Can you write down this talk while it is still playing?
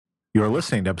You're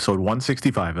listening to episode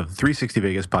 165 of the 360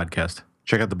 Vegas podcast.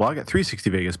 Check out the blog at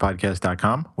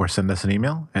 360vegaspodcast.com or send us an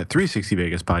email at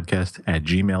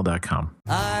 360vegaspodcast@gmail.com.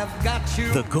 I've got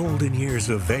you. The golden years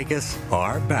of Vegas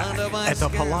are back at the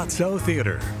Palazzo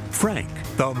Theater. Frank,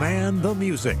 the Man, the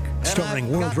Music, starring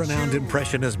world-renowned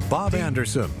impressionist Bob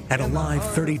Anderson and a live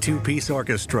 32-piece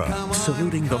orchestra,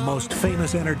 saluting the most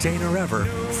famous entertainer ever,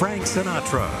 Frank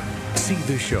Sinatra. See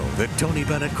the show that Tony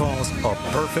Bennett calls a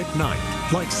perfect night,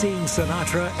 like seeing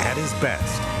Sinatra at his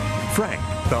best. Frank,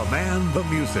 the Man, the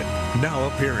Music, now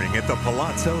appearing at the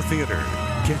Palazzo Theater.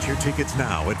 Get your tickets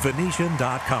now at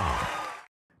Venetian.com.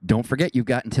 Don't forget, you've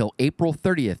got until April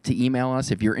 30th to email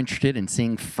us if you're interested in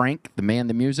seeing Frank, the Man,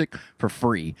 the Music for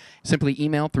free. Simply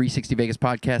email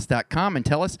 360vegaspodcast.com and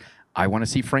tell us, I want to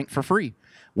see Frank for free.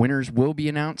 Winners will be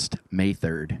announced May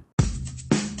 3rd.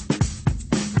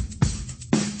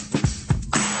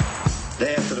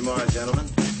 Day after tomorrow, gentlemen,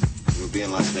 we'll be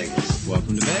in Las Vegas.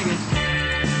 Welcome to Vegas.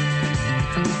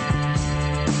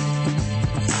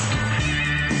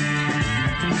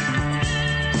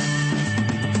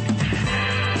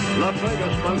 Las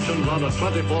Vegas functions on a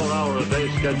 24-hour-a-day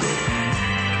schedule.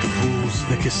 The pools,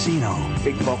 the casino.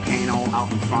 Big volcano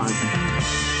out in front.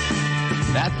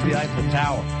 That's the Eiffel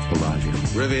Tower. Bellagio.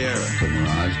 Riviera. The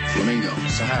Mirage. Flamingo.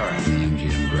 Sahara. The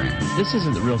MGM Grand. This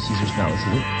isn't the real Caesar's Palace,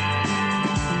 is it?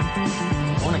 I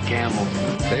want to gamble.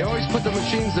 They always put the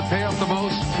machines that pay off the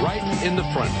most right in the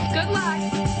front. Good luck.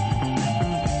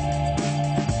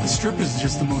 The Strip is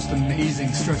just the most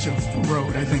amazing stretch of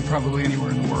road, I think, probably anywhere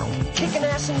in the world. Kicking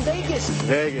ass in Vegas.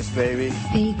 Vegas, baby.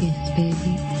 Vegas,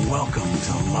 baby. Welcome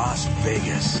to Las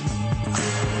Vegas.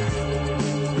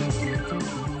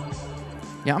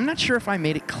 Yeah, I'm not sure if I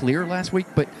made it clear last week,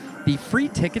 but the free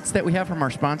tickets that we have from our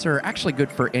sponsor are actually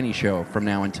good for any show from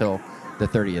now until the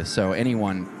 30th. So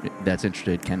anyone that's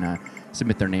interested can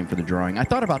submit their name for the drawing. I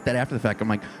thought about that after the fact. I'm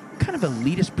like, what kind of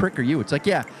elitist prick are you? It's like,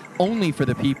 yeah, only for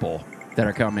the people that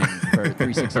are coming for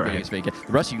 360 Right. Vegas Vegas.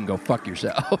 The rest of you can go fuck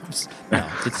yourselves. No,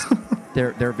 it's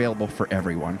they're available for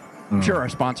everyone. I'm sure our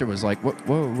sponsor was like, what,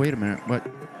 whoa, wait a minute. What?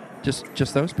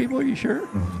 Just those people? Are you sure?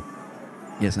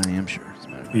 Yes, I am sure.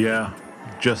 Yeah,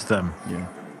 just them. Yeah.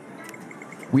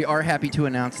 We are happy to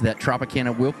announce that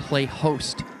Tropicana will play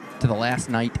host to the last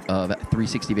night of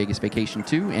 360 Vegas Vacation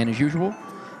 2, and as usual,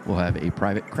 we'll have a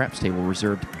private craps table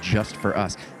reserved just for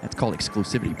us. That's called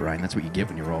exclusivity, Brian. That's what you get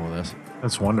when you roll with us.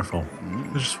 That's wonderful.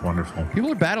 It's just wonderful.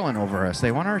 People are battling over us.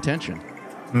 They want our attention.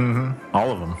 All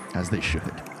of them. As they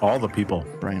should. All the people.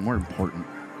 Brian, we're important.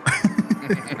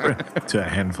 To a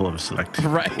handful of select.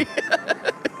 Right.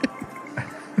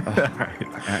 All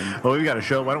right. Well, we've got a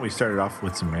show. Why don't we start it off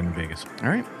with some random Vegas? All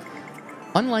right.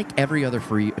 Unlike every other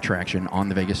free attraction on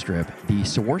the Vegas Strip, the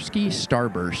Swarovski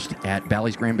Starburst at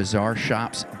Bally's Grand Bazaar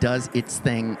Shops does its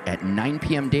thing at 9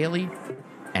 p.m. daily,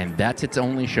 and that's its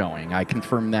only showing. I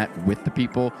confirmed that with the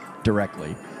people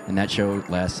directly, and that show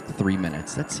lasts 3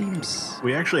 minutes. That seems...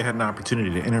 We actually had an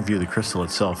opportunity to interview the crystal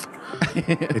itself.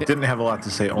 It didn't have a lot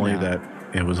to say, only that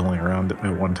it was only around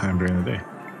at one time during the day.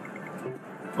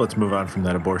 Let's move on from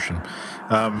that abortion.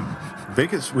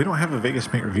 Vegas, we don't have a Vegas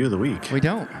Mate Review of the Week. We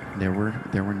don't. There were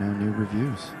no new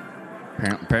reviews.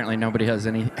 Apparently nobody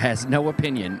has no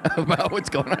opinion about what's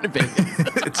going on in Vegas.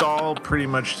 It's all pretty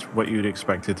much what you'd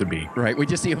expect it to be. Right. We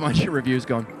just see a bunch of reviews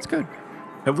going, it's good.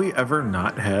 Have we ever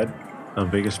not had a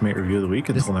Vegas Mate Review of the Week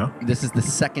until now? This is the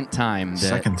second time.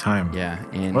 Second time. Yeah.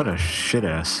 What a shit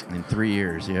ass. In 3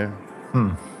 years, yeah.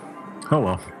 Oh,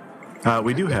 well.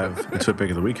 We do have a Twit Pick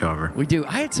of the Week, however. We do.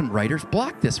 I had some writer's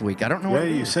block this week. I don't know what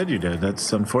you said you did.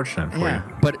 That's unfortunate for you.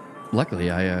 But luckily,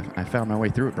 I found my way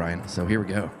through it, Brian. So here we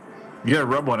go. You gotta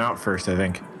rub one out first, I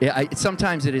think. Yeah,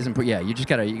 sometimes it isn't. Yeah, you just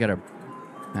gotta, I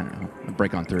don't know,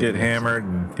 break on through. Get hammered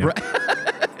and... Yeah. Right.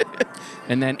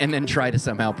 and then try to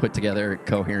somehow put together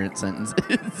coherent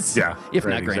sentences. Yeah. If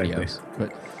not grandiose. Exactly.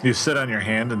 But you sit on your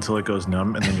hand until it goes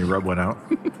numb, and then you rub one out.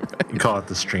 Right. You call it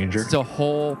the stranger. It's a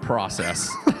whole process.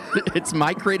 It's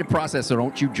my creative process, so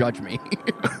don't you judge me.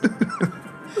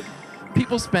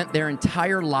 People spent their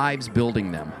entire lives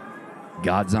building them.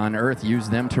 Gods on earth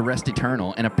used them to rest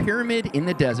eternal, and a pyramid in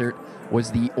the desert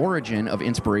was the origin of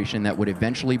inspiration that would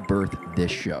eventually birth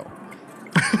this show.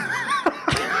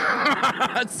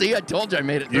 See, I told you I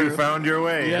made it through. You found your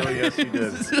way. Yeah. Oh, yes, you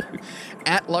did.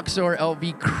 At Luxor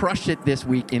LV crushed it this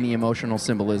week in the emotional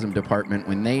symbolism department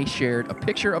when they shared a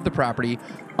picture of the property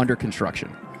under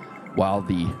construction. While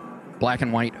the black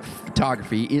and white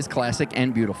photography is classic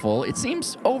and beautiful, it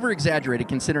seems over-exaggerated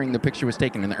considering the picture was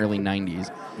taken in the early 90s.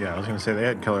 Yeah, I was going to say they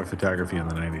had color photography in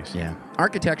the 90s. Yeah.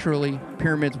 Architecturally,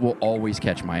 pyramids will always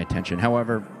catch my attention.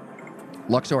 However,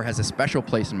 Luxor has a special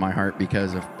place in my heart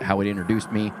because of how it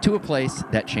introduced me to a place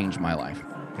that changed my life.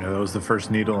 Yeah, that was the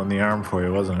first needle in the arm for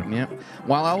you, wasn't it? Yep.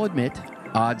 While I'll admit,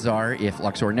 odds are if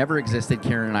Luxor never existed,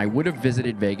 Karen and I would have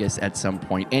visited Vegas at some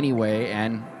point anyway,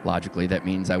 and logically that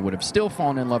means I would have still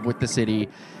fallen in love with the city,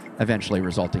 eventually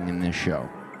resulting in this show.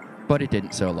 But it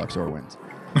didn't, so Luxor wins.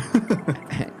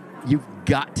 You've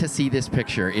got to see this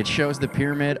picture. It shows the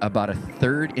pyramid about a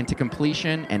third into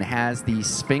completion and has the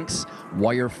Sphinx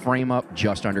wire frame up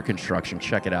just under construction.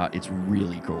 Check it out. It's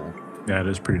really cool. Yeah, it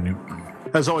is pretty neat.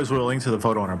 As always, we'll link to the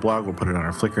photo on our blog. We'll put it on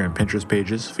our Flickr and Pinterest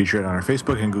pages, feature it on our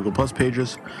Facebook and Google Plus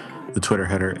pages, the Twitter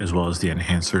header, as well as the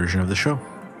enhanced version of the show.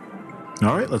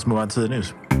 All right, let's move on to the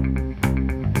news.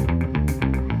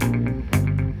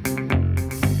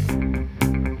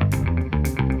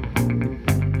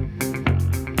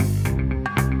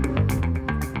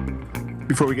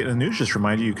 Before we get into the news, just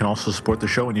remind you can also support the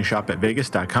show when you shop at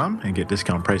Vegas.com and get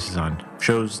discount prices on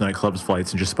shows, nightclubs,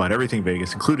 flights, and just about everything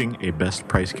Vegas, including a best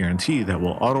price guarantee that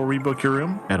will auto-rebook your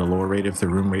room at a lower rate if the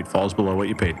room rate falls below what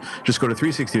you paid. Just go to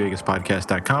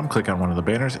 360vegaspodcast.com, click on one of the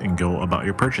banners, and go about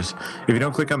your purchase. If you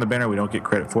don't click on the banner, we don't get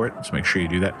credit for it, so make sure you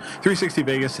do that.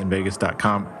 360vegas and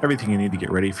Vegas.com, everything you need to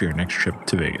get ready for your next trip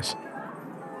to Vegas.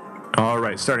 All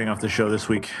right, starting off the show this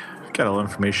week, got a little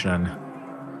information on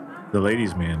the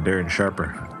ladies' man, Darren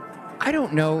Sharper. I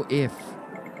don't know if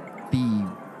the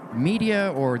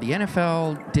media or the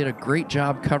NFL did a great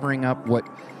job covering up what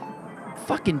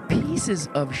fucking pieces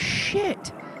of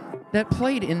shit that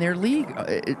played in their league.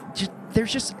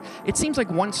 It seems like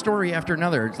one story after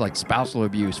another. It's like spousal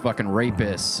abuse, fucking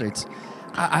rapists.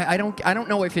 I don't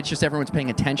know if it's just everyone's paying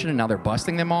attention and now they're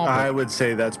busting them all. I would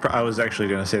say I was actually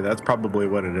going to say that's probably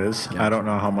what it is. Yeah. I don't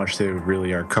know how much they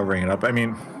really are covering it up. I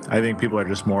mean, I think people are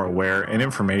just more aware, and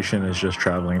information is just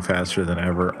traveling faster than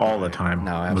ever all the time,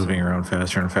 moving around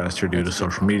faster and faster due to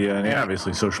social media. And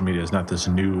obviously, social media is not this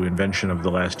new invention of the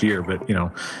last year, but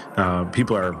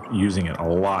people are using it a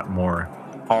lot more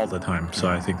all the time, so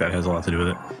I think that has a lot to do with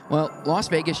it. Well, Las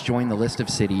Vegas joined the list of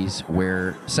cities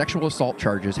where sexual assault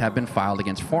charges have been filed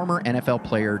against former NFL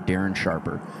player Darren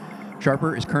Sharper.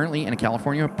 Sharper is currently in a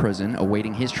California prison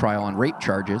awaiting his trial on rape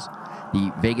charges.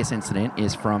 The Vegas incident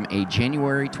is from a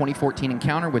January 2014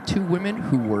 encounter with two women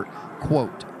who were,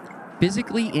 quote,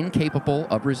 physically incapable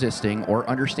of resisting or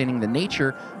understanding the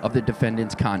nature of the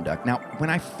defendant's conduct. Now, when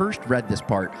I first read this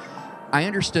part, I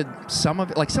understood some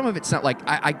of it. Like, some of it's not like,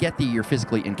 I get the you're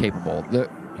physically incapable. The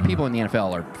people in the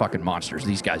NFL are fucking monsters.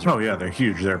 These guys are. Oh, yeah, they're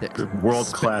huge. They're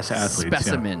world-class athletes.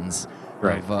 Specimens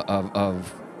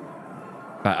of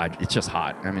it's just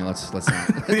hot. I mean, let's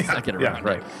not get around. Yeah,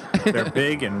 right. They're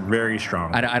big and very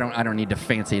strong. I don't need to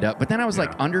fancy it up. But then I was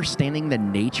like, understanding the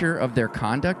nature of their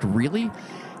conduct, really?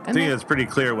 I think it's pretty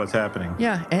clear what's happening.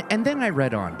 Yeah, and then I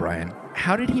read on, Brian.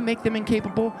 How did he make them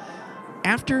incapable?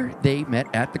 After they met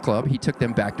at the club, he took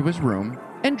them back to his room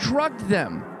and drugged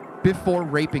them before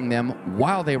raping them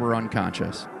while they were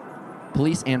unconscious.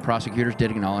 Police and prosecutors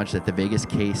did acknowledge that the Vegas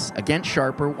case against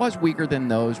Sharper was weaker than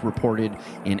those reported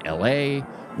in L.A.,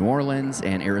 New Orleans,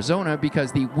 and Arizona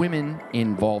because the women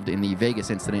involved in the Vegas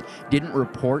incident didn't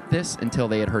report this until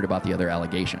they had heard about the other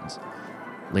allegations.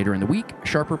 Later in the week,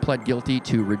 Sharper pled guilty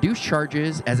to reduced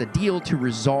charges as a deal to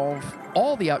resolve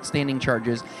all the outstanding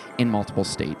charges in multiple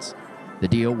states. The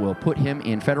deal will put him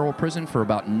in federal prison for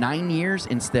about 9 years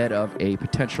instead of a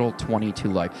potential 20 to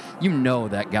life. You know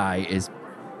that guy is...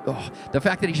 the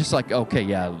fact that he's just like, okay,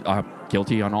 yeah,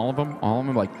 guilty on all of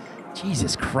them, like,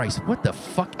 Jesus Christ, what the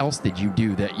fuck else did you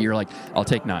do that you're like, I'll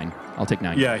take 9.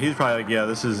 Yeah, he's probably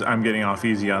like, I'm getting off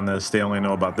easy on this. They only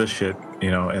know about this shit,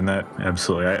 and that,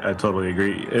 absolutely, I totally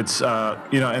agree. It's,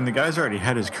 and the guy's already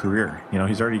had his career.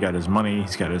 He's already got his money.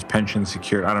 He's got his pension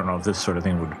secured. I don't know if this sort of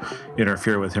thing would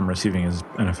interfere with him receiving his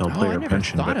NFL player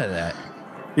pension. I never thought of that.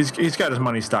 He's got his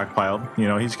money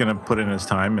stockpiled. He's going to put in his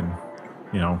time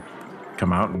and,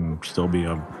 come out and still be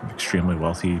an extremely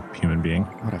wealthy human being.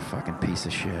 What a fucking piece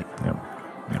of shit. Yep.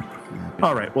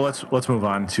 All right, well, let's move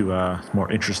on to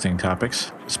more interesting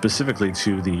topics, specifically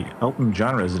to the Elton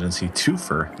John residency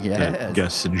twofer that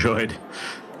guests enjoyed.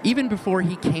 Even before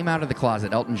he came out of the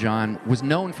closet, Elton John was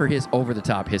known for his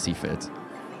over-the-top hissy fits.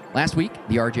 Last week,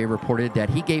 the RJ reported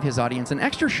that he gave his audience an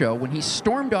extra show when he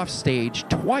stormed off stage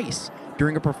twice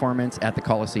during a performance at the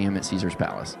Coliseum at Caesar's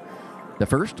Palace. The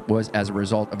first was as a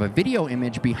result of a video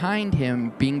image behind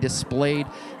him being displayed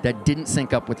that didn't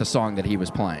sync up with the song that he was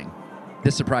playing.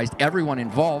 This surprised everyone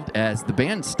involved as the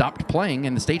band stopped playing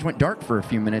and the stage went dark for a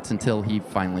few minutes until he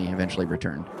eventually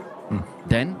returned.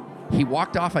 Then he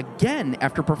walked off again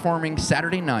after performing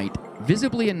Saturday Night,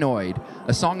 visibly annoyed,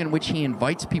 a song in which he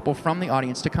invites people from the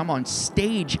audience to come on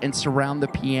stage and surround the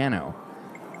piano.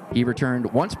 He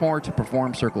returned once more to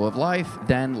perform Circle of Life,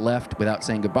 then left without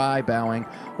saying goodbye, bowing,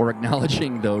 or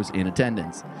acknowledging those in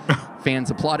attendance.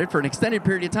 Fans applauded for an extended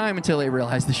period of time until they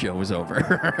realized the show was over.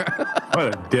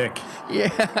 What a dick. Yeah.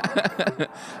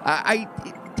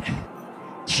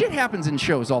 Shit happens in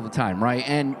shows all the time, right?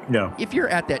 And if you're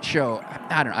at that show,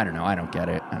 I don't know. I don't get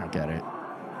it.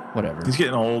 Whatever. He's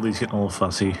getting old. He's getting a little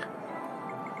fussy.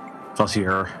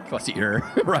 Fussier,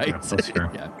 right? Yeah,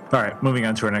 fussier. Yeah. All right, moving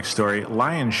on to our next story.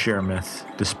 Lion's share myth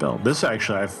dispelled. This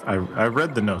actually, I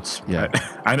read the notes. Yeah.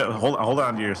 I know. Hold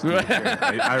on to your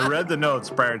I read the notes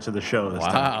prior to the show this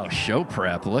time. Wow, show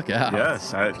prep. Look out.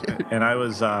 Yes,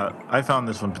 I found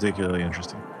this one particularly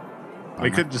interesting.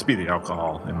 It could just be the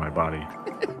alcohol in my body.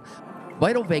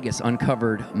 Vital Vegas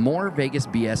uncovered more Vegas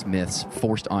BS myths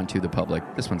forced onto the public.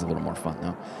 This one's a little more fun,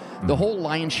 though. The whole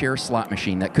lion's share slot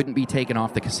machine that couldn't be taken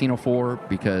off the casino floor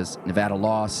because Nevada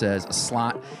law says a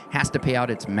slot has to pay out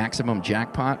its maximum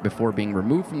jackpot before being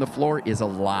removed from the floor is a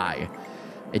lie.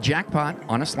 A jackpot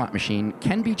on a slot machine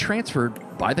can be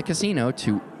transferred by the casino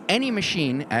to any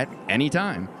machine at any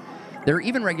time. There are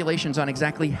even regulations on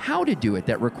exactly how to do it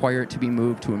that require it to be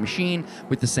moved to a machine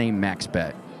with the same max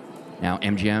bet. Now,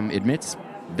 MGM admits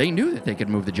they knew that they could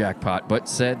move the jackpot, but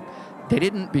said they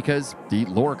didn't because the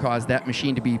lure caused that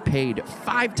machine to be paid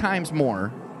 5 times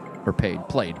more, or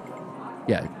played.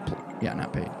 Yeah,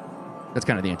 not paid. That's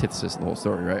kind of the antithesis of the whole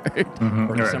story, right?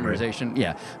 Mm-hmm. Or the summarization. Right.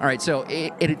 Yeah. All right, so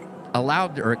it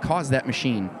allowed, or it caused that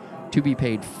machine to be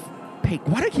paid.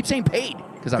 Why do I keep saying paid?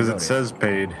 Because it says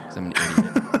paid. Because I'm an idiot.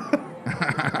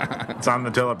 It's on the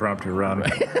teleprompter, Ron.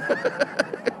 Right.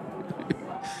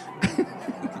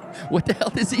 What the hell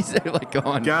does he say? Like, go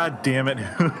on. God damn it.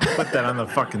 Put that on the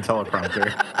fucking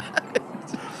teleprompter.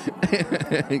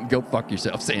 Go fuck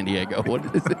yourself, San Diego. What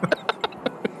is it?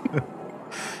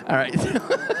 All right.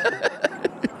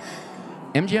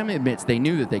 MGM admits they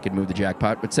knew that they could move the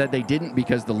jackpot, but said they didn't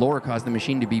because the lure caused the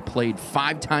machine to be played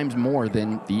 5 times more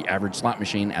than the average slot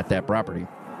machine at that property.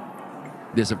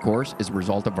 This, of course, is a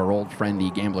result of our old friend,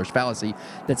 the gambler's fallacy,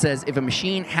 that says if a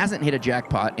machine hasn't hit a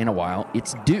jackpot in a while,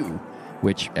 it's due.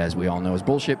 Which, as we all know, is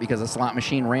bullshit because a slot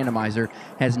machine randomizer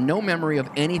has no memory of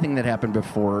anything that happened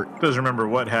before. Doesn't remember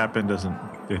what happened,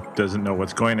 it doesn't know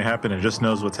what's going to happen, it just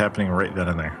knows what's happening right then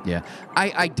and there. Yeah.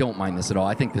 I don't mind this at all.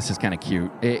 I think this is kind of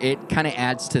cute. It kind of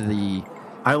adds to the...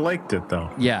 I liked it, though.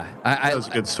 Yeah. That was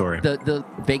a good story. The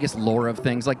Vegas lore of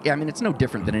things. Like, I mean, it's no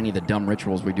different than any of the dumb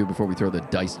rituals we do before we throw the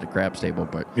dice at a craps table,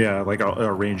 but... Yeah, like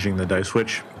arranging the dice,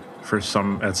 which at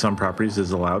some properties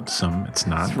is allowed, some it's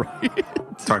not. That's right.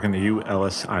 Talking to you,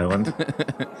 Ellis Island.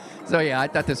 So, yeah, I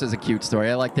thought this was a cute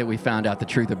story. I like that we found out the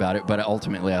truth about it, but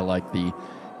ultimately I like the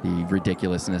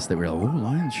ridiculousness that we're like, oh,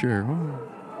 lion's share. Oh.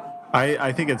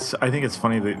 I think it's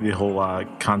funny the whole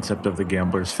concept of the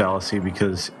gambler's fallacy,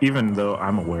 because even though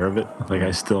I'm aware of it, like I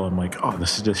still am like, oh,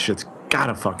 this shit's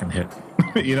gotta fucking hit.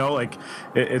 You know, like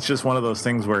it's just one of those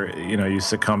things where, you know, you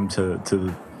succumb to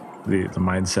the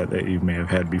mindset that you may have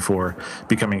had before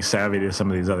becoming savvy to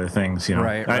some of these other things, you know.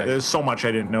 Right. There's so much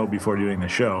I didn't know before doing the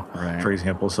show, right, for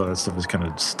example, so that stuff is kind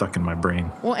of stuck in my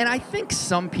brain. Well, and I think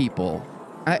some people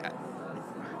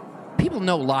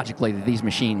know logically that these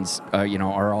machines,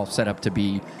 are all set up to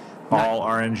be all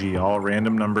RNG, all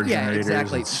random number generators.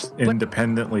 Exactly. It's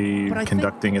independently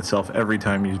conducting itself every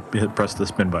time you press the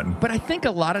spin button. But I think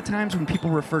a lot of times when people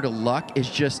refer to luck is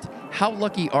just how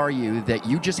lucky are you that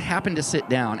you just happened to sit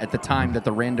down at the time that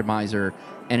the randomizer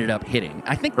ended up hitting.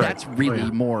 I think that's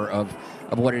really more of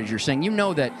what it is you're saying. You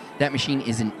know that machine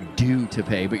isn't due to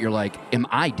pay, but you're like, am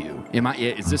I due?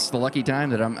 Is this the lucky time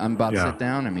that I'm about to sit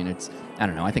down? I mean, I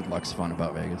don't know. I think luck's fun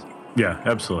about Vegas. Yeah,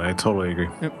 absolutely. I totally agree.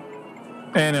 Yep.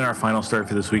 And in our final story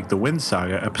for this week, the Wynn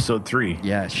Saga, episode 3.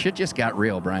 Yeah, shit just got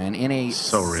real, Brian. In a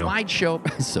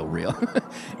slideshow, so real.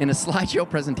 In a slideshow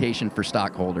presentation for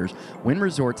stockholders, Wynn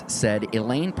Resorts said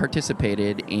Elaine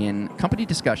participated in company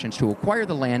discussions to acquire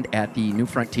the land at the New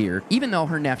Frontier, even though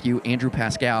her nephew, Andrew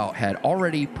Pascal, had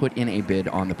already put in a bid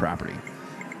on the property.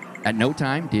 At no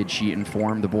time did she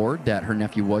inform the board that her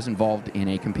nephew was involved in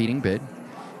a competing bid.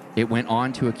 It went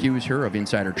on to accuse her of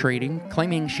insider trading,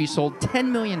 claiming she sold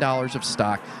 $10 million of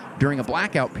stock during a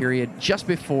blackout period just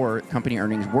before company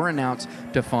earnings were announced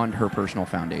to fund her personal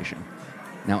foundation.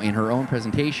 Now, in her own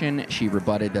presentation, she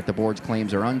rebutted that the board's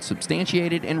claims are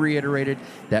unsubstantiated and reiterated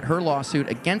that her lawsuit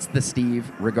against the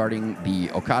Steve regarding the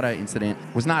Okada incident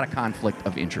was not a conflict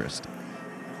of interest.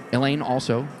 Elaine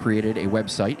also created a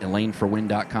website,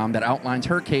 elaineforwin.com, that outlines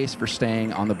her case for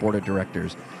staying on the board of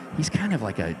directors. He's kind of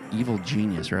like an evil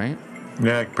genius, right?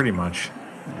 Yeah, pretty much.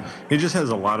 Yeah. He just has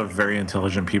a lot of very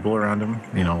intelligent people around him.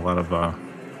 You know, a lot of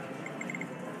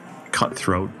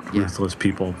cutthroat, ruthless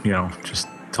people. You know, just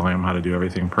telling him how to do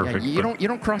everything perfect. Yeah, you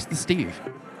don't cross the Steve.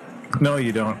 No,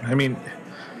 you don't. I mean,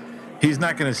 he's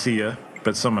not going to see you,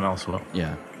 but someone else will.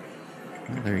 Yeah.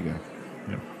 Well, there you go.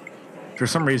 Yeah. For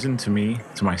some reason, to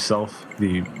myself,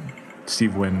 the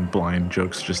Steve Wynn blind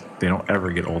jokes they don't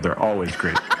ever get old. They're always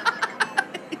great.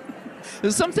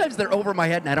 Sometimes they're over my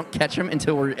head and I don't catch them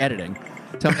until we're editing.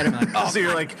 So I'm like, oh, so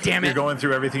you're like, damn it. You're going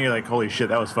through everything. You're like, holy shit,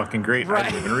 that was fucking great. Right. I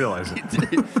didn't even realize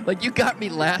it. Like, you got me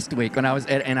last week when I was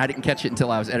and I didn't catch it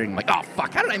until I was editing. I'm like, oh,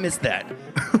 fuck, how did I miss that?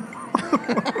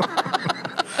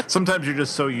 Sometimes you're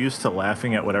just so used to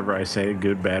laughing at whatever I say,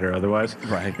 good, bad, or otherwise.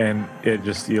 Right. And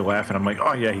you laugh, and I'm like,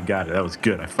 oh, yeah, he got it. That was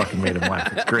good. I fucking made him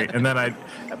laugh. It's great. And then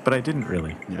but I didn't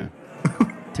really. Yeah.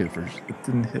 Twofers.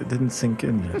 It didn't sink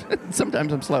in yet.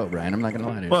 Sometimes I'm slow, Brian. I'm not going to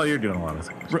lie to you. Well, you're doing a lot of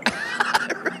things. Right.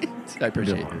 I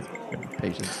appreciate your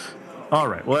patience. All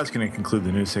right. Well, that's going to conclude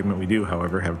the news segment. We do,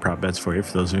 however, have prop bets for you.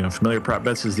 For those of you unfamiliar, prop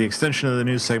bets is the extension of the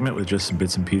news segment with just some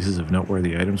bits and pieces of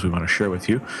noteworthy items we want to share with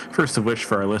you. First of which,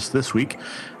 for our list this week,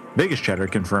 Vegas Chatter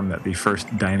confirmed that the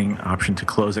first dining option to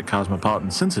close at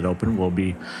Cosmopolitan since it opened will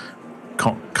be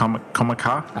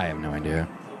Komaka. I have no idea.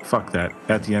 Fuck that.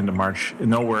 At the end of March.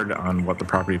 No word on what the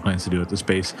property plans to do with the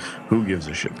space. Who gives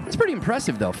a shit? It's pretty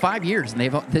impressive, though. 5 years, and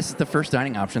this is the first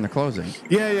dining option they're closing.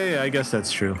 Yeah. I guess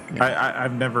that's true. Yeah.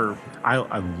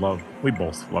 We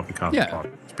both love the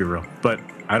Cosmopolitan. Let's be real. But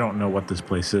I don't know what this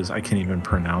place is. I can't even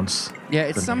pronounce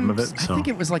the name of it. So. I think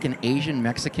it was like an Asian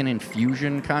Mexican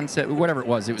infusion concept. Whatever it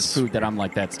was food that I'm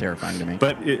like, that's terrifying to me.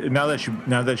 But now that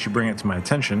you bring it to my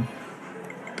attention,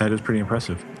 that is pretty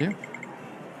impressive. Yeah.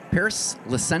 Paris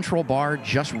Le Central Bar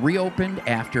just reopened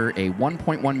after a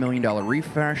 $1.1 million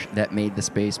refresh that made the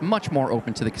space much more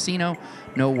open to the casino.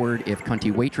 No word if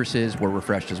cunty waitresses were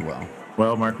refreshed as well.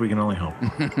 Well, Mark, we can only hope.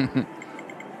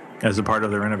 As a part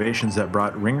of the renovations that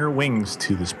brought Ringer Wings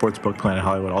to the Sportsbook, Planet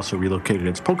Hollywood also relocated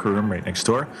its poker room right next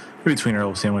door, between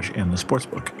Earl Sandwich and the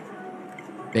Sportsbook.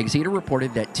 Vegas Eater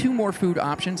reported that 2 more food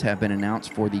options have been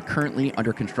announced for the currently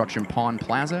under construction Pawn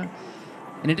Plaza.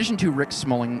 In addition to Rick's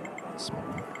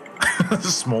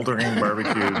Smoldering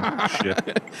barbecue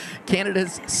shit.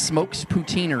 Canada's Smokes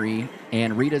Poutineery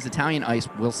and Rita's Italian Ice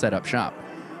will set up shop.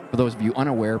 For those of you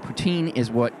unaware, poutine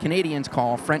is what Canadians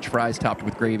call French fries topped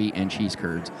with gravy and cheese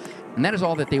curds. And that is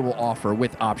all that they will offer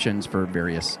with options for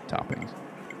various toppings.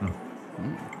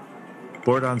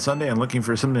 Bored on Sunday and looking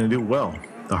for something to do well,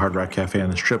 the Hard Rock Cafe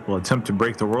on the Strip will attempt to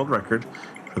break the world record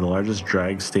for the largest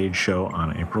drag stage show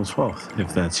on April 12th,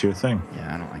 if that's your thing.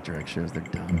 Yeah, I don't like drag shows. They're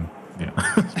dumb. Yeah,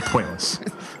 it's pointless.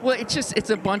 Well, it's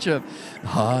a bunch of,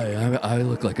 hi, I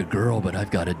look like a girl, but I've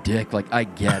got a dick. Like, I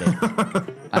get it.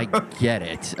 I get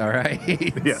it, all right?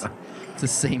 Yeah. It's the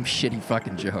same shitty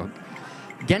fucking joke.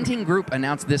 Genting Group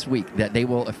announced this week that they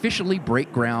will officially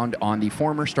break ground on the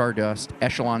former Stardust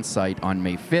Echelon site on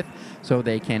May 5th so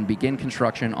they can begin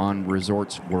construction on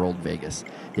Resorts World Vegas.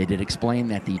 They did explain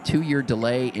that the 2-year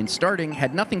delay in starting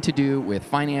had nothing to do with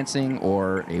financing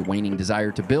or a waning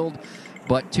desire to build,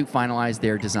 but to finalize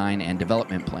their design and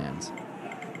development plans.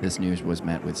 This news was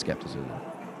met with skepticism.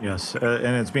 Yes,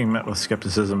 and it's being met with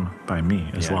skepticism by me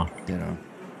as well. Ditto.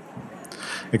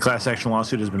 A class action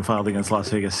lawsuit has been filed against Las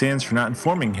Vegas Sands for not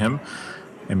informing him,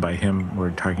 and by him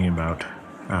we're talking about...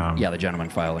 the gentleman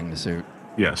filing the suit.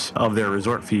 Yes, of their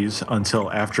resort fees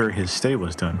until after his stay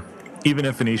was done. Even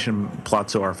if Venetian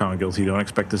Palazzo are found guilty, don't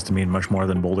expect this to mean much more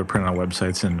than bolder print on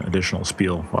websites and additional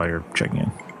spiel while you're checking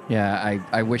in. Yeah,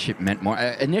 I wish it meant more.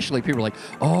 Initially, people were like,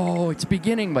 oh, it's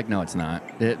beginning. Like, no, it's not.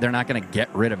 They're not going to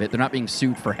get rid of it. They're not being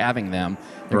sued for having them.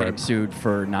 They're getting sued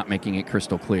for not making it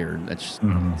crystal clear. That's just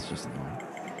annoying.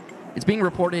 It's being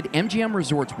reported MGM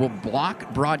Resorts will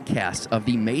block broadcasts of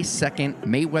the May 2nd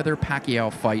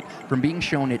Mayweather-Pacquiao fight from being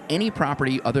shown at any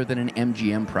property other than an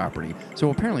MGM property. So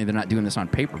apparently they're not doing this on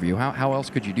pay-per-view. How else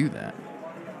could you do that?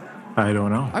 I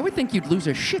don't know. I would think you'd lose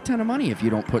a shit ton of money if you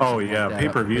don't put... Oh, yeah.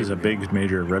 Pay-per-view is a big,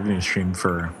 major revenue stream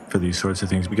for these sorts of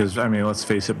things because, I mean, let's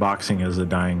face it, boxing is a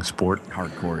dying sport.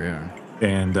 Hardcore, yeah.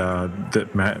 And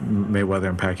Mayweather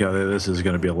and Pacquiao, this is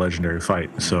going to be a legendary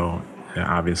fight. So... yeah,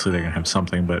 obviously, they're going to have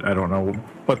something, but I don't know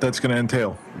what that's going to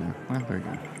entail. Yeah, well, very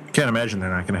good. Can't imagine they're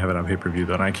not going to have it on pay-per-view,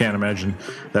 though. And I can't imagine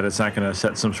that it's not going to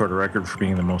set some sort of record for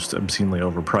being the most obscenely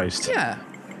overpriced. Yeah.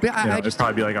 But it'd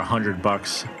probably be like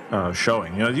 $100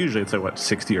 showing. Usually it's like, what,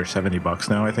 $60 or $70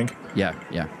 now, I think? Yeah.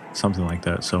 something like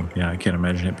that. So yeah, I can't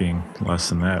imagine it being less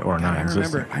than that or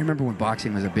non-existent. I remember when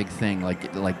boxing was a big thing,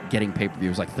 like getting pay-per-view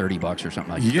was like $30 or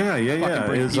something like that. Yeah.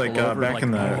 It was like back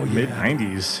in the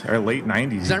mid-90s or late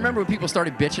 90s. I remember when people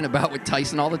started bitching about with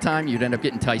Tyson all the time, you'd end up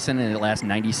getting Tyson and it lasts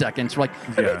 90 seconds. We're like,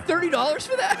 I paid $30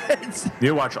 for that.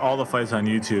 You watch all the fights on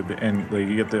YouTube, and like,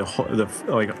 you get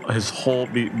his whole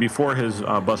before his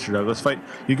Buster Douglas fight.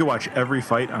 You could watch every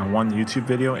fight on one YouTube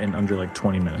video in under like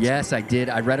 20 minutes. Yes, I did.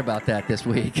 I read about that this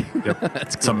week. Yep.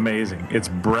 It's amazing. It's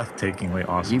breathtakingly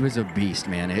awesome. He was a beast,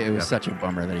 man. It was such a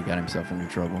bummer that he got himself into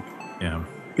trouble. Yeah.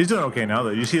 He's doing okay now, though.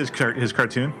 You see his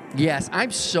cartoon? Yes,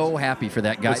 I'm so happy for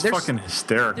that guy. It's fucking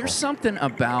hysterical. There's something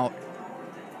about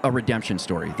a redemption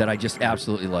story that I just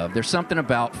absolutely love. There's something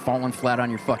about falling flat on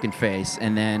your fucking face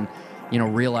and then,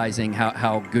 realizing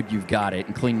how good you've got it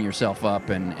and cleaning yourself up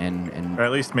and or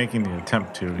at least making the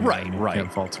attempt to. Right. You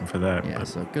can't fault him for that. Yeah,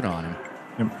 so good on him.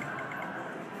 Yep.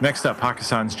 Next up,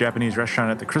 Pakistan's Japanese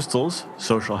restaurant at the Crystals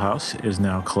Social House is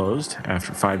now closed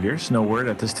after 5 years. No word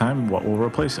at this time what will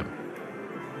replace it.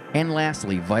 And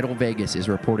lastly, Vital Vegas is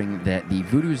reporting that the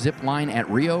Voodoo Zip Line at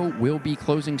Rio will be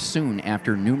closing soon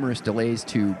after numerous delays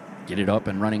to get it up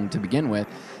and running to begin with,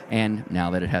 and now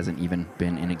that it hasn't even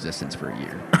been in existence for a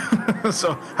year.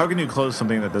 So how can you close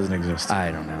something that doesn't exist?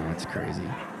 I don't know. It's crazy.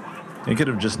 They could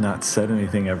have just not said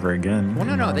anything ever again. Well,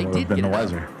 no, they did get it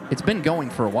wiser. It's been going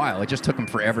for a while. It just took them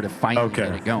forever to finally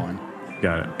get it going.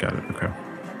 Got it. Okay.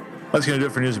 That's going to do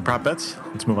it for news and prop bets.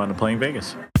 Let's move on to Playing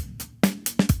Vegas.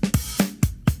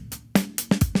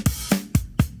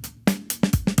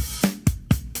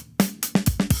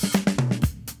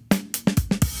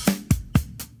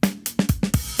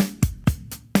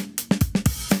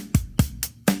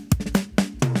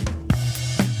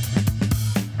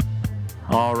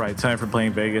 All right, time for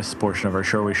Playing Vegas, portion of our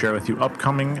show. We share with you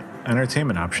upcoming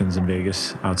entertainment options in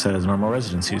Vegas outside of the normal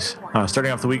residencies.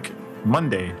 Starting off the week,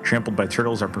 Monday, Trampled by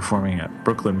Turtles are performing at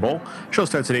Brooklyn Bowl. Show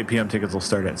starts at 8 p.m. Tickets will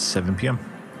start at 7 p.m.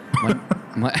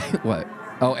 What?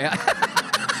 Oh, yeah.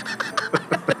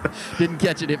 Didn't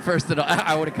catch it at first at all.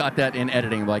 I would have caught that in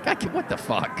editing. Like, what the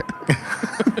fuck?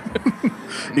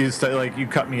 You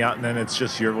cut me out, and then it's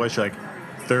just your voice. You're like,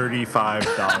 $35.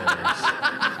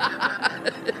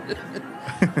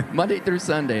 Monday through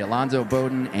Sunday, Alonzo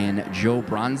Bowden and Joe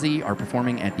Bronzi are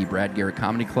performing at the Brad Garrett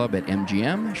Comedy Club at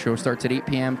MGM. Show starts at 8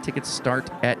 p.m. Tickets start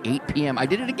at 8 p.m. I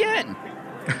did it again.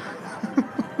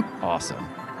 Awesome.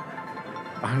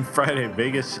 On Friday,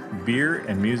 Vegas Beer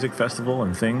and Music Festival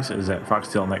and Things is at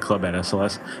Foxtail Nightclub at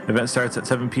SLS. Event starts at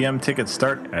 7 p.m. Tickets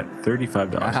start at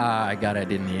 $35. I got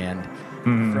it in the end.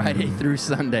 Friday through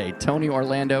Sunday, Tony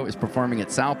Orlando is performing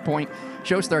at South Point.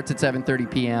 Show starts at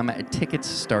 7:30 p.m. Tickets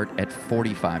start at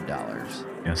 $45.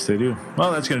 Yes, they do.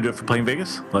 Well, that's going to do it for Playing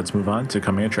Vegas. Let's move on to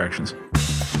coming attractions.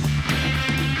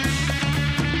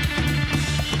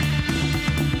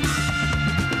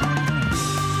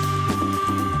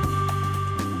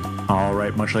 All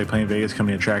right, much like Playing Vegas,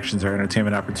 coming attractions are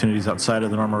entertainment opportunities outside of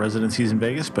the normal residencies in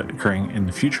Vegas, but occurring in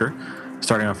the future.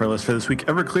 Starting off our list for this week,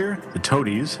 Everclear, the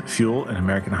Toadies, Fuel, and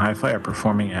American Hi-Fi are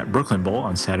performing at Brooklyn Bowl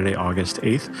on Saturday, August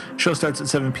 8th. Show starts at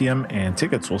 7 p.m. and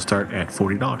tickets will start at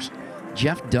 $40.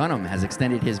 Jeff Dunham has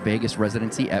extended his Vegas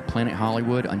residency at Planet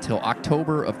Hollywood until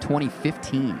October of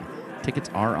 2015. Tickets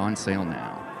are on sale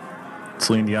now.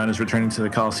 Celine Dion is returning to the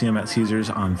Coliseum at Caesars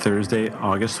on Thursday,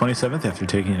 August 27th after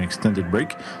taking an extended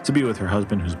break to be with her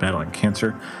husband who's battling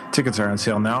cancer. Tickets are on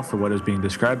sale now for what is being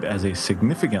described as a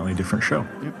significantly different show.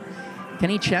 Yep.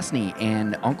 Kenny Chesney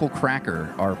and Uncle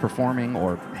Cracker are performing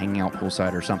or hanging out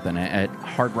poolside or something at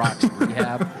Hard Rock's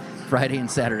Rehab Friday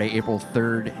and Saturday, April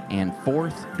 3rd and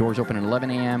 4th. Doors open at 11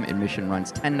 a.m. Admission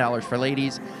runs $10 for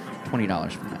ladies,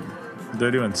 $20 for men. They're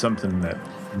doing something that...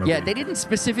 Yeah, they didn't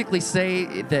specifically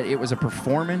say that it was a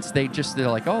performance. They're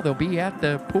like, oh, they'll be at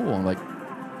the pool. I'm like...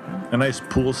 A nice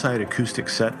poolside acoustic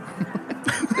set.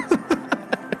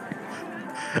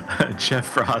 Jeff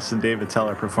Frost and David Tell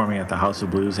are performing at the House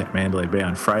of Blues at Mandalay Bay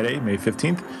on Friday, May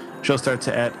 15th. Show starts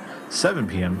at 7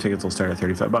 p.m. Tickets will start at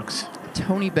 $35.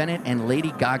 Tony Bennett and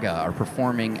Lady Gaga are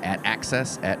performing at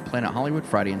Access at Planet Hollywood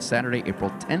Friday and Saturday, April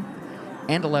 10th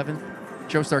and 11th.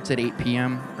 Show starts at 8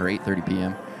 p.m. or 8:30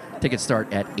 p.m. Tickets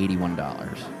start at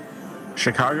 $81.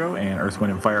 Chicago and Earth,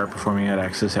 Wind & Fire are performing at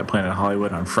Access at Planet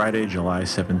Hollywood on Friday, July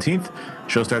 17th.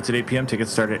 Show starts at 8 p.m.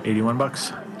 Tickets start at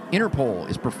 $81. Interpol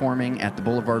is performing at the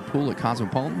Boulevard Pool at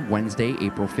Cosmopolitan Wednesday,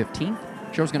 April 15th.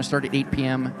 Show's going to start at 8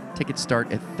 p.m. Tickets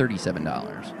start at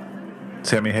 $37.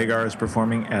 Sammy Hagar is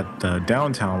performing at the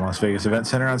downtown Las Vegas Event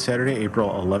Center on Saturday, April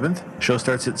 11th. Show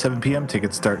starts at 7 p.m.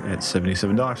 Tickets start at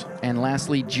 $77. And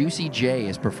lastly, Juicy J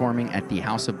is performing at the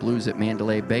House of Blues at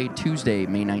Mandalay Bay Tuesday,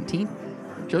 May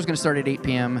 19th. Show's going to start at 8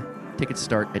 p.m. Tickets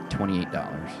start at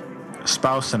 $28.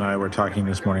 Spouse and I were talking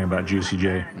this morning about Juicy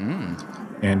J.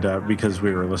 And because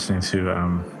we were listening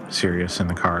to Sirius in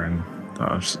the car, and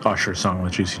Usher's song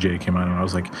with Juicy J came on, and I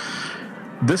was like,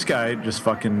 this guy just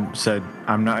fucking said,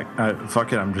 I'm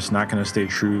just not going to stay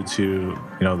true to,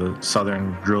 the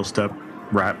Southern drill step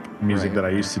rap music that I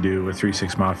used to do with 3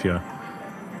 6 Mafia,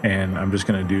 and I'm just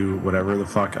going to do whatever the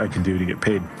fuck I can do to get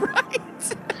paid. Right.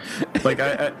 Like,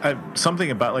 I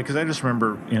something about, like, because I just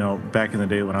remember, back in the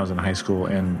day when I was in high school,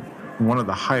 and one of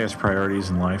the highest priorities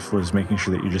in life was making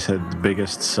sure that you just had the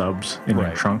biggest subs in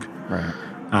your trunk.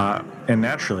 Right. And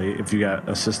naturally, if you got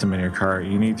a system in your car,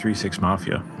 you need 3 6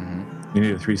 Mafia. You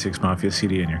need a 3 6 Mafia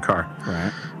CD in your car.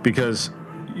 Right. Because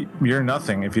you're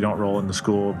nothing if you don't roll into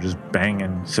school just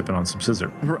banging, sipping on some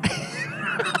Sizzurp. Right.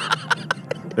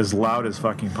 As loud as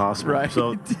fucking possible. Right.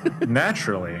 So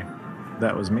naturally,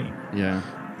 that was me. Yeah.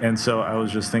 And so I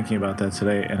was just thinking about that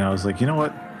today, and I was like, you know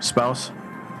what, spouse?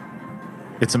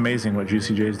 It's amazing what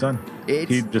Juicy J's done.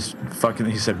 He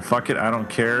said, fuck it, I don't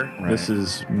care. Right. This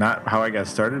is not how I got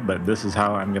started, but this is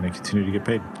how I'm going to continue to get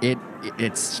paid.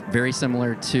 It's very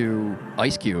similar to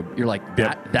Ice Cube. You're like,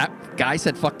 that guy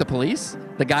said fuck the police?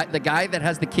 The guy that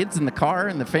has the kids in the car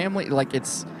and the family, like,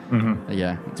 it's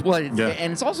yeah.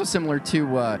 And it's also similar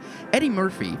to Eddie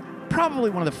Murphy,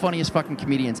 probably one of the funniest fucking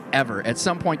comedians ever. At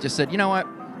some point just said, you know what?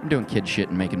 I'm doing kid shit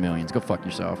and making millions. Go fuck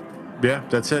yourself. Yeah,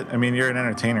 that's it. I mean, you're an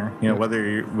entertainer.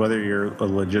 Whether you're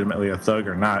legitimately a thug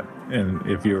or not, and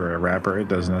if you were a rapper, it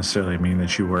doesn't necessarily mean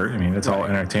that you were. I mean, it's all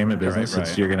entertainment business.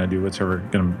 Right. You're going to do whatever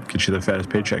going to get you the fattest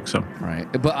paycheck. So right.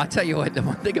 But I'll tell you what, the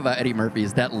one thing about Eddie Murphy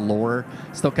is that lore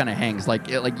still kind of hangs.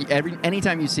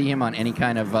 Anytime you see him on any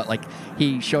kind of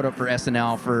he showed up for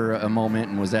SNL for a moment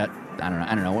and was at I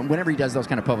don't know. Whenever he does those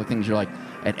kind of public things, you're like,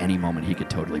 at any moment he could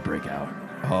totally break out.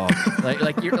 Oh,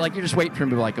 you're just waiting for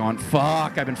him to be like, going,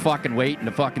 fuck, I've been fucking waiting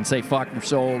to fucking say fuck for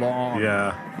so long.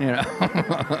 Yeah.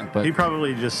 But he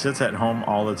probably just sits at home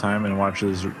all the time and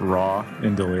watches Raw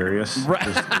and Delirious.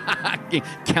 Right.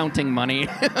 Counting money.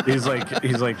 he's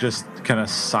like just kind of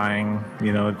sighing,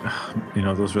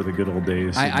 those were the good old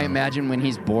days. I imagine when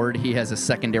he's bored, he has a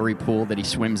secondary pool that he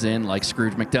swims in like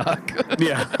Scrooge McDuck.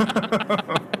 Yeah.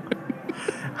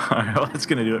 All right, well, that's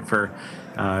going to do it for,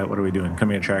 what are we doing?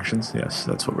 Coming attractions? Yes,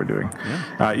 that's what we're doing.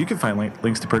 Yeah. You can find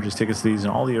links to purchase tickets to these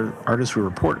and all the artists we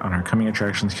report on our coming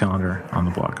attractions calendar on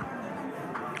the blog.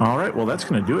 All right, well, that's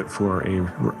going to do it for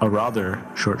a rather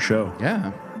short show.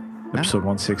 Yeah. Episode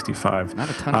 165. Not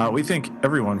a ton. We thank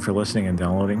everyone for listening and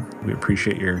downloading. We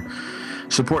appreciate your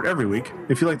support every week.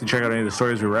 If you'd like to check out any of the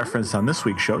stories we referenced on this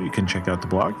week's show, you can check out the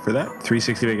blog for that,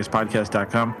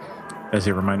 360vegaspodcast.com. As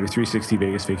a reminder, 360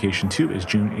 Vegas Vacation 2 is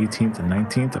June 18th and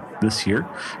 19th of this year.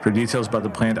 For details about the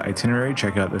planned itinerary,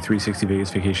 check out the 360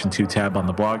 Vegas Vacation 2 tab on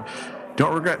the blog.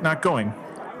 Don't regret not going.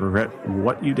 Regret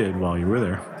what you did while you were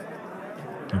there.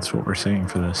 That's what we're saying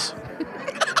for this.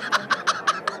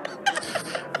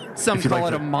 Some call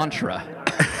it a mantra.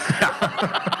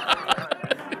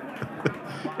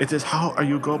 It is how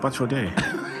you go about your day.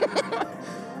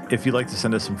 If you'd like to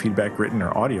send us some feedback, written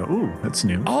or audio, that's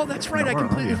new. Oh, that's right. I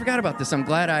completely forgot about this. I'm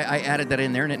glad I added that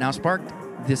in there, and it now sparked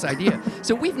this idea.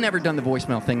 So we've never done the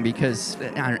voicemail thing because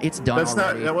it's done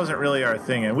already. That wasn't really our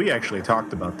thing, and we actually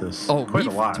talked about this quite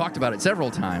a lot. We've talked about it several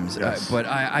times, yes. But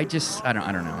I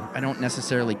don't know. I don't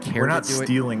necessarily care. We're not to do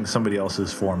stealing somebody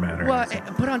else's format or anything.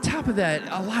 But on top of that,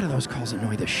 a lot of those calls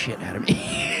annoy the shit out of me.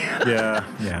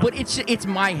 Yeah. But it's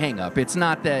my hang-up. It's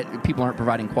not that people aren't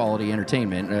providing quality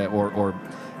entertainment or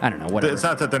I don't know, whatever. It's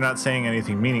not that they're not saying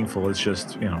anything meaningful. It's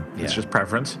just, it's just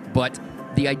preference. But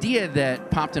the idea that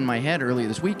popped in my head earlier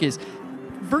this week is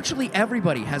virtually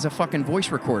everybody has a fucking voice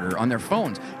recorder on their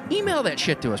phones. Email that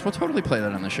shit to us. We'll totally play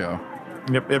that on the show.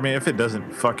 Yep. I mean, if it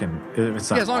doesn't if it's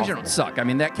not as long awful. as you don't suck. I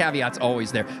mean, that caveat's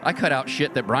always there. I cut out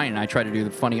shit that Brian and I try to do the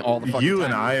funny all the fucking time. You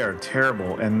and I are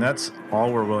terrible, and that's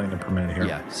all we're willing to permit here.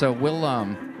 Yeah. So we'll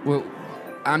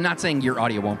I'm not saying your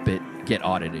audio won't get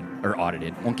audited.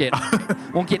 Won't get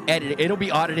edited. It'll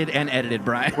be audited and edited,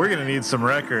 Brian. We're gonna need some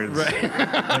records right.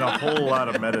 and a whole lot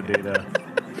of metadata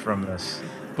from this.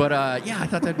 But I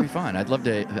thought that'd be fun. I'd love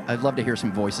to hear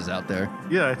some voices out there.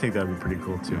 Yeah, I think that'd be pretty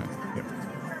cool too. Yeah.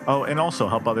 Oh, and also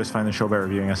help others find the show by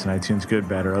reviewing us on iTunes, good,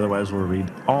 bad, or otherwise. We'll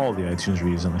read all the iTunes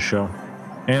reviews on the show.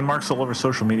 And Mark's all over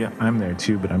social media. I'm there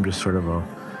too, but I'm just sort of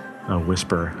a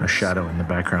whisper, a shadow in the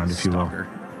background, if you will.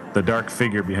 The dark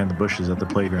figure behind the bushes at the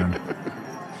playground.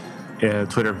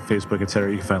 Twitter, Facebook, etc.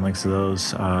 You can find links to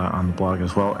those on the blog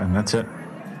as well. And that's it.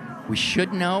 We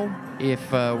should know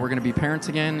if we're going to be parents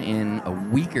again in a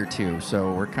week or two.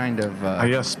 So we're kind of...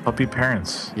 yes, puppy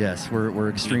parents. Yes, we're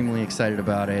extremely excited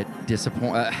about it.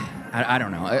 I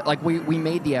don't know. Like we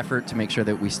made the effort to make sure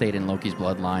that we stayed in Loki's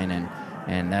bloodline,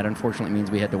 and that unfortunately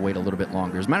means we had to wait a little bit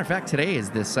longer. As a matter of fact, today is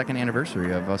the second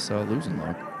anniversary of us losing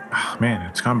Loki. Oh, man,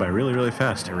 it's gone by really, really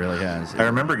fast. It really has. I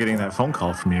remember getting that phone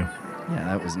call from you. Yeah,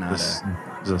 that was not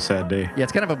It was a sad day. Yeah,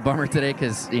 it's kind of a bummer today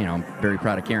because, I'm very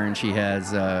proud of Karen. She had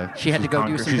to go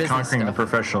do some business She's conquering stuff. the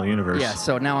professional universe. Yeah,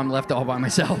 so now I'm left all by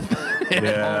myself at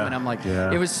home, and I'm like,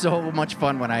 it was so much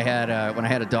fun when I had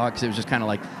a dog because it was just kind of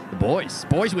like the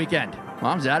boys weekend.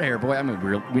 Mom's out of here, boy. I mean,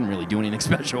 we didn't really do anything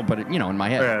special, but in my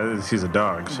head. Yeah, he's a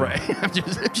dog. So. Right. I'm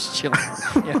just chilling.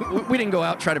 Yeah, we didn't go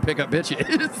out try to pick up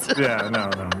bitches. Yeah,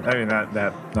 no. I mean,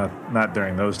 not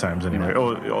during those times anyway.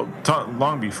 No.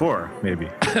 Long before, maybe.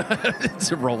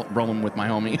 It's rolling with my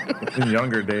homie. In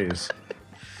younger days.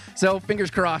 So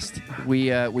fingers crossed, we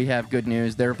have good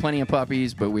news. There are plenty of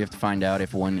puppies, but we have to find out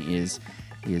if one is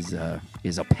a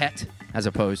pet as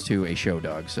opposed to a show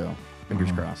dog. So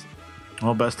fingers crossed.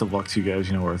 Well, best of luck to you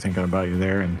guys. We're thinking about you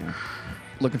there, and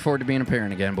looking forward to being a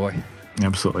parent again, boy.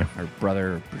 Absolutely. Or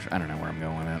brother. I don't know where I'm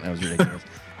going with that. That was ridiculous.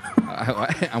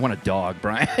 I want a dog,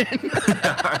 Brian.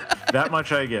 That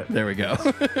much I get. There we go.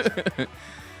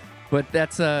 But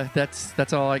that's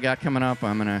all I got coming up.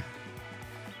 I don't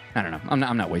know.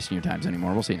 I'm not wasting your times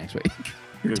anymore. We'll see you next week.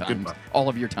 Your times. Goodbye. All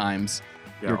of your times.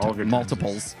 Yeah, all of your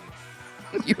multiples.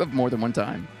 You have more than one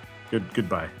time.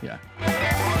 Goodbye. Yeah.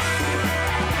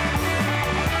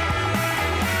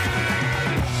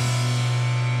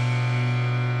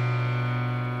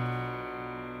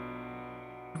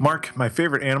 Mark, my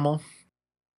favorite animal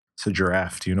is a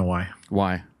giraffe. Do you know why?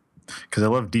 Why? Because I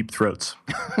love deep throats.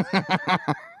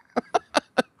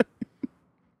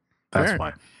 That's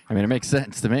why. I mean, it makes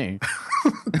sense to me.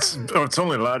 It's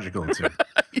only logical, too.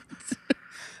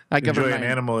 I enjoy an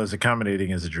animal as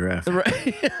accommodating as a giraffe.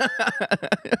 Right.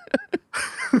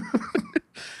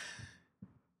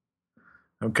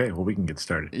 Okay, well, we can get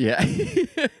started. Yeah.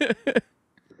 I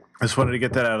just wanted to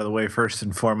get that out of the way first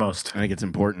and foremost. I think it's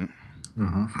important.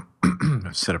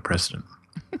 Mm-hmm. Set a precedent.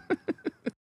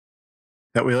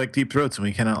 That we like deep throats and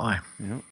we cannot lie. Yep.